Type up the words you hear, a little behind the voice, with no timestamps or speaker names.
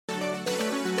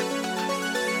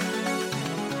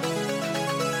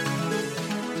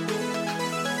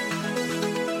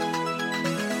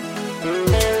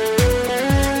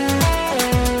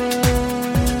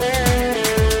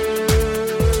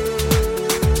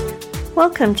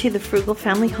Welcome to the Frugal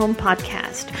Family Home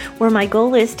Podcast, where my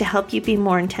goal is to help you be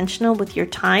more intentional with your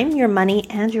time, your money,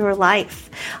 and your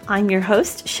life. I'm your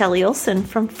host, Shelly Olson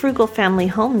from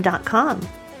frugalfamilyhome.com.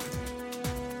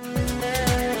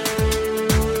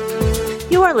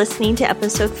 You are listening to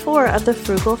episode 4 of the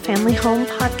Frugal Family Home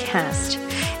Podcast.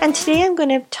 And today I'm going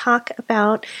to talk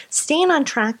about staying on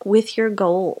track with your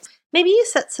goals. Maybe you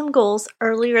set some goals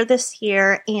earlier this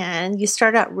year and you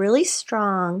start out really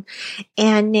strong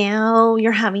and now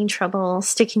you're having trouble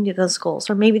sticking to those goals,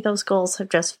 or maybe those goals have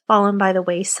just fallen by the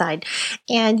wayside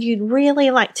and you'd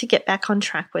really like to get back on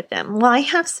track with them. Well, I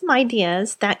have some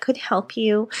ideas that could help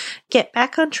you get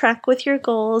back on track with your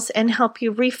goals and help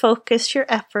you refocus your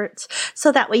efforts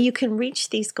so that way you can reach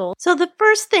these goals. So the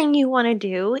first thing you want to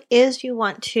do is you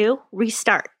want to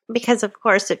restart. Because, of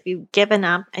course, if you've given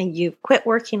up and you've quit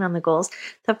working on the goals,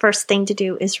 the first thing to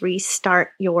do is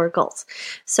restart your goals.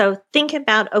 So think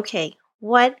about, okay,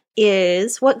 what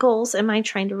goals am I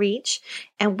trying to reach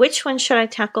and which one should I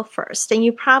tackle first? And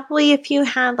you probably, if you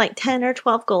had like 10 or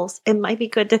 12 goals, it might be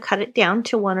good to cut it down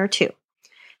to 1 or 2.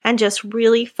 And just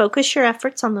really focus your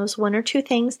efforts on those 1 or 2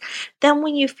 things. Then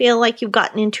when you feel like you've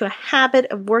gotten into a habit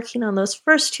of working on those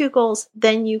first 2 goals,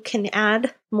 then you can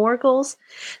add more goals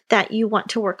that you want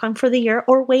to work on for the year,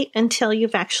 or wait until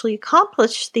you've actually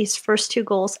accomplished these first 2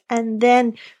 goals and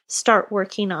then start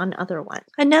working on other ones.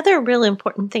 Another really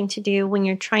important thing to do when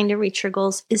you're trying to reach your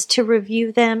goals is to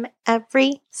review them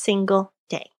every single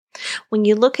day. When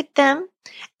you look at them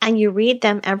and you read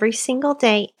them every single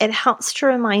day, it helps to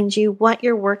remind you what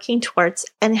you're working towards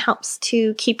and helps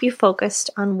to keep you focused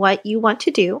on what you want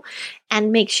to do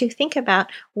and makes you think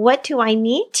about, what do I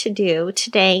need to do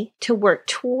today to work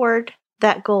toward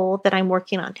that goal that I'm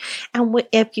working on? And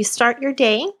if you start your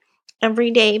day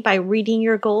every day by reading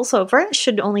your goals over, it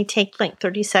should only take like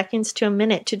 30 seconds to a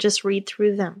minute to just read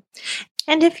through them.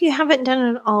 And if you haven't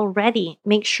done it already,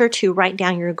 make sure to write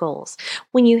down your goals.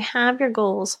 When you have your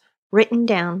goals written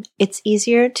down, it's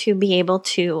easier to be able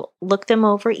to look them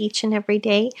over each and every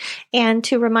day and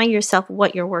to remind yourself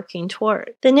what you're working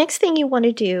toward. The next thing you want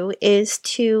to do is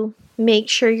to make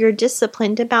sure you're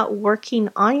disciplined about working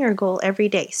on your goal every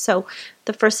day. So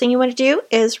the first thing you want to do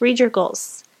is read your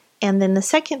goals. And then the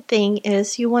second thing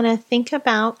is you want to think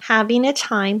about having a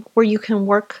time where you can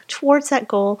work towards that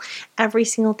goal every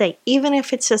single day, even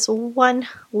if it's just one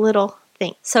little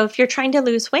thing. So if you're trying to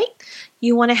lose weight,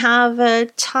 you want to have a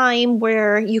time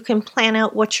where you can plan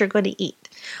out what you're going to eat,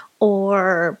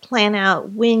 or plan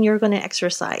out when you're going to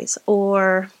exercise,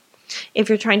 or if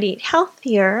you're trying to eat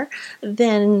healthier,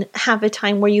 then have a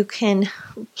time where you can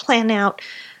plan out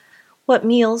what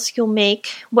meals you'll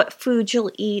make, what food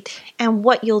you'll eat, and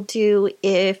what you'll do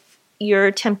if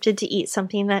you're tempted to eat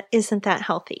something that isn't that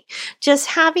healthy. Just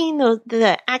having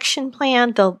the action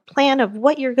plan, the plan of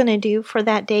what you're going to do for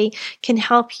that day can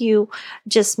help you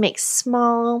just make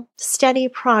small, steady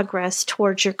progress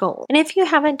towards your goal. And if you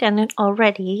haven't done it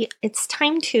already, it's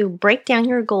time to break down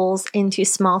your goals into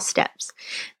small steps.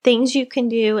 Things you can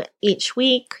do each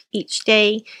week, each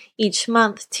day, each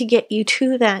month to get you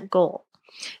to that goal.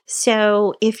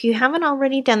 So if you haven't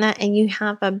already done that and you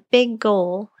have a big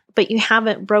goal, but you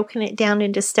haven't broken it down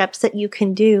into steps that you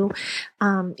can do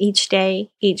each day,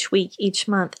 each week, each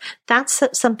month, that's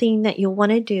something that you'll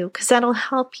want to do, because that'll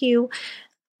help you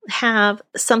have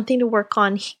something to work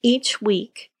on each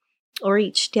week or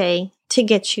each day to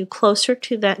get you closer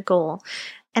to that goal.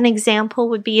 An example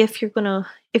would be if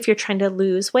you're trying to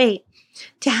lose weight,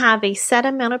 to have a set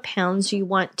amount of pounds you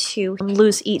want to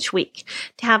lose each week,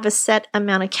 to have a set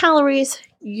amount of calories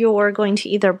you're going to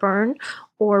either burn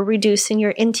or reduce in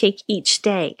your intake each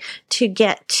day to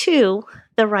get to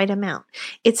the right amount.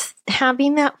 It's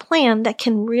having that plan that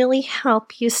can really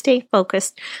help you stay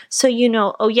focused so you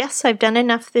know, oh yes, I've done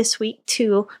enough this week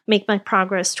to make my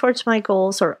progress towards my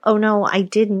goals, or oh no, I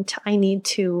didn't. I need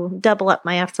to double up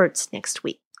my efforts next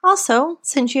week. Also,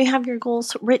 since you have your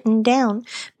goals written down,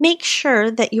 make sure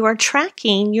that you are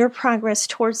tracking your progress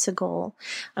towards the goal.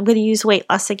 I'm going to use weight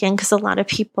loss again because a lot of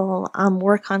people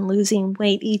work on losing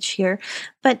weight each year,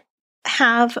 but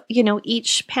have,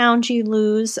 each pound you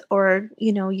lose, or,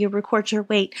 you record your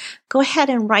weight, go ahead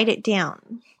and write it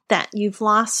down that you've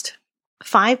lost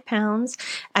 5 pounds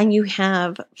and you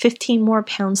have 15 more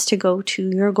pounds to go to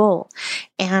your goal.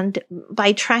 And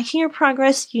by tracking your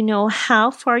progress, you know how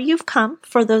far you've come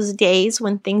for those days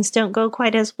when things don't go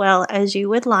quite as well as you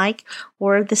would like,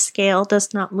 or the scale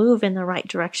does not move in the right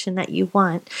direction that you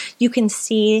want. You can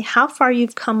see how far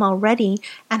you've come already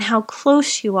and how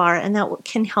close you are, and that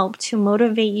can help to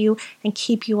motivate you and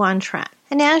keep you on track.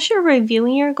 And as you're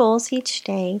reviewing your goals each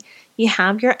day, you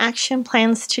have your action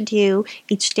plans to do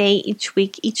each day, each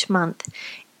week, each month,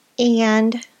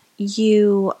 and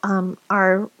you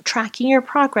are tracking your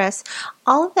progress,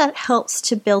 all of that helps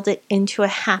to build it into a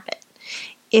habit.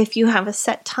 If you have a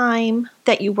set time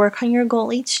that you work on your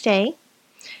goal each day,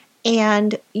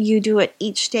 and you do it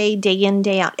each day, day in,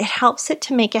 day out, it helps it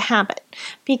to make a habit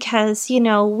because,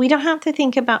 we don't have to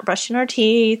think about brushing our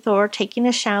teeth or taking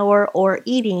a shower or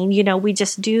eating. We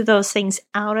just do those things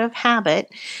out of habit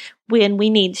when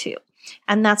we need to.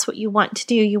 And that's what you want to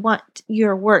do. You want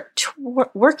your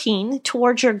working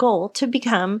towards your goal to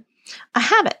become a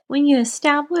habit. When you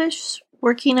establish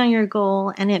working on your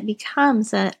goal and it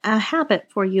becomes a habit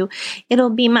for you, it'll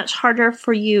be much harder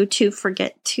for you to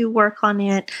forget to work on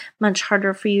it, much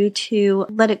harder for you to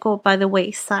let it go by the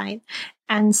wayside.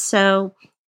 And so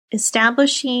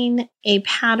establishing a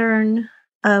pattern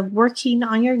of working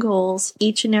on your goals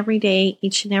each and every day,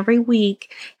 each and every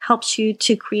week helps you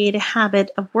to create a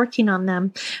habit of working on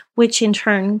them, which in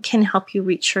turn can help you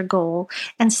reach your goal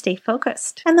and stay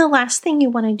focused. And the last thing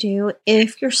you want to do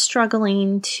if you're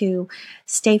struggling to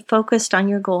stay focused on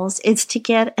your goals is to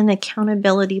get an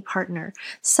accountability partner,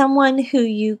 someone who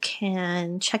you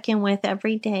can check in with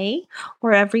every day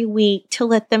or every week to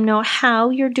let them know how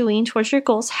you're doing towards your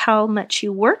goals, how much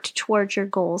you worked towards your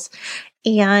goals,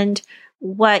 and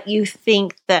what you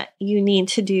think that you need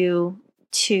to do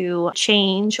to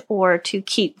change or to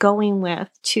keep going with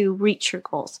to reach your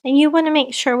goals. And you want to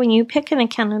make sure when you pick an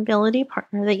accountability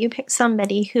partner that you pick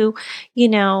somebody who,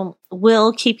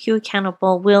 will keep you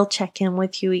accountable, will check in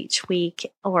with you each week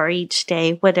or each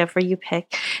day, whatever you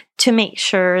pick, to make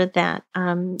sure that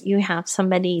you have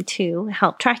somebody to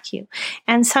help track you.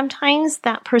 And sometimes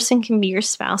that person can be your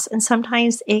spouse and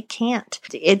sometimes it can't.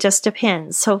 It just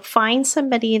depends. So find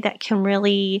somebody that can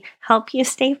really help you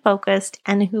stay focused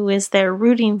and who is there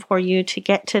rooting for you to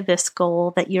get to this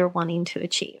goal that you're wanting to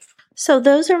achieve. So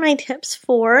those are my tips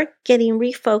for getting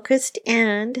refocused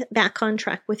and back on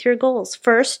track with your goals.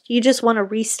 First, you just want to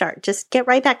restart. Just get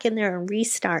right back in there and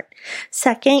restart.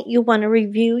 Second, you want to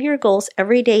review your goals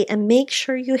every day and make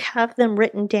sure you have them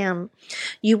written down.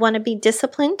 You want to be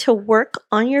disciplined to work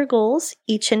on your goals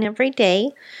each and every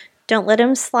day. Don't let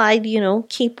them slide,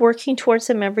 keep working towards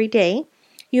them every day.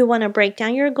 You want to break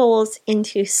down your goals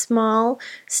into small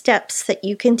steps that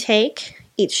you can take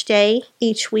each day,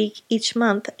 each week, each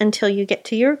month until you get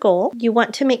to your goal. You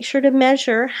want to make sure to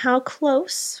measure how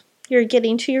close you're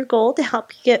getting to your goal to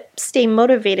help you stay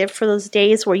motivated for those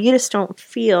days where you just don't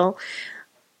feel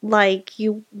like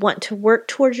you want to work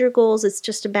towards your goals. It's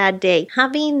just a bad day.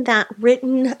 Having that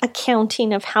written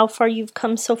accounting of how far you've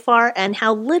come so far and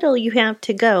how little you have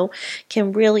to go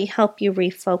can really help you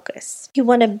refocus. You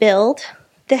want to build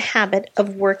the habit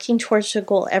of working towards your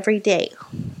goal every day.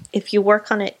 If you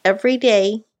work on it every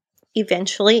day,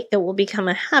 eventually it will become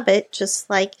a habit, just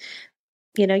like,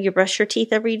 you brush your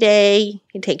teeth every day,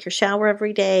 you take your shower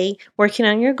every day. Working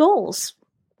on your goals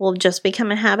will just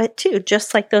become a habit too,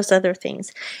 just like those other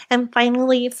things. And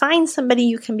finally, find somebody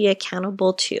you can be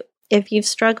accountable to. If you've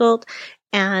struggled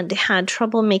and had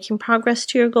trouble making progress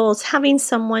to your goals, having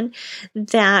someone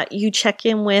that you check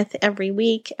in with every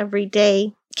week, every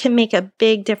day, can make a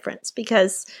big difference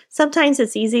because sometimes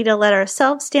it's easy to let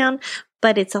ourselves down,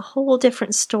 but it's a whole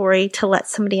different story to let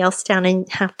somebody else down and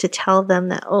have to tell them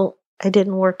that, I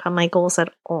didn't work on my goals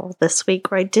at all this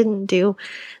week, or I didn't do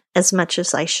as much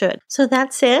as I should. So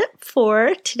that's it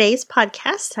for today's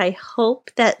podcast. I hope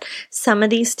that some of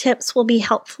these tips will be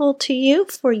helpful to you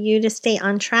for you to stay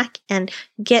on track and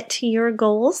get to your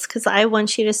goals, because I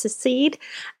want you to succeed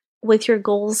with your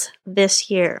goals this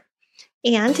year.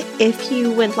 And if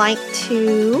you would like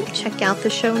to check out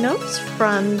the show notes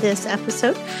from this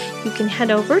episode, you can head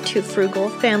over to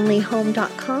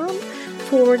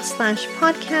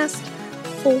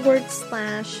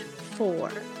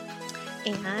frugalfamilyhome.com/podcast/4.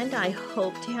 And I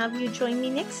hope to have you join me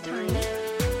next time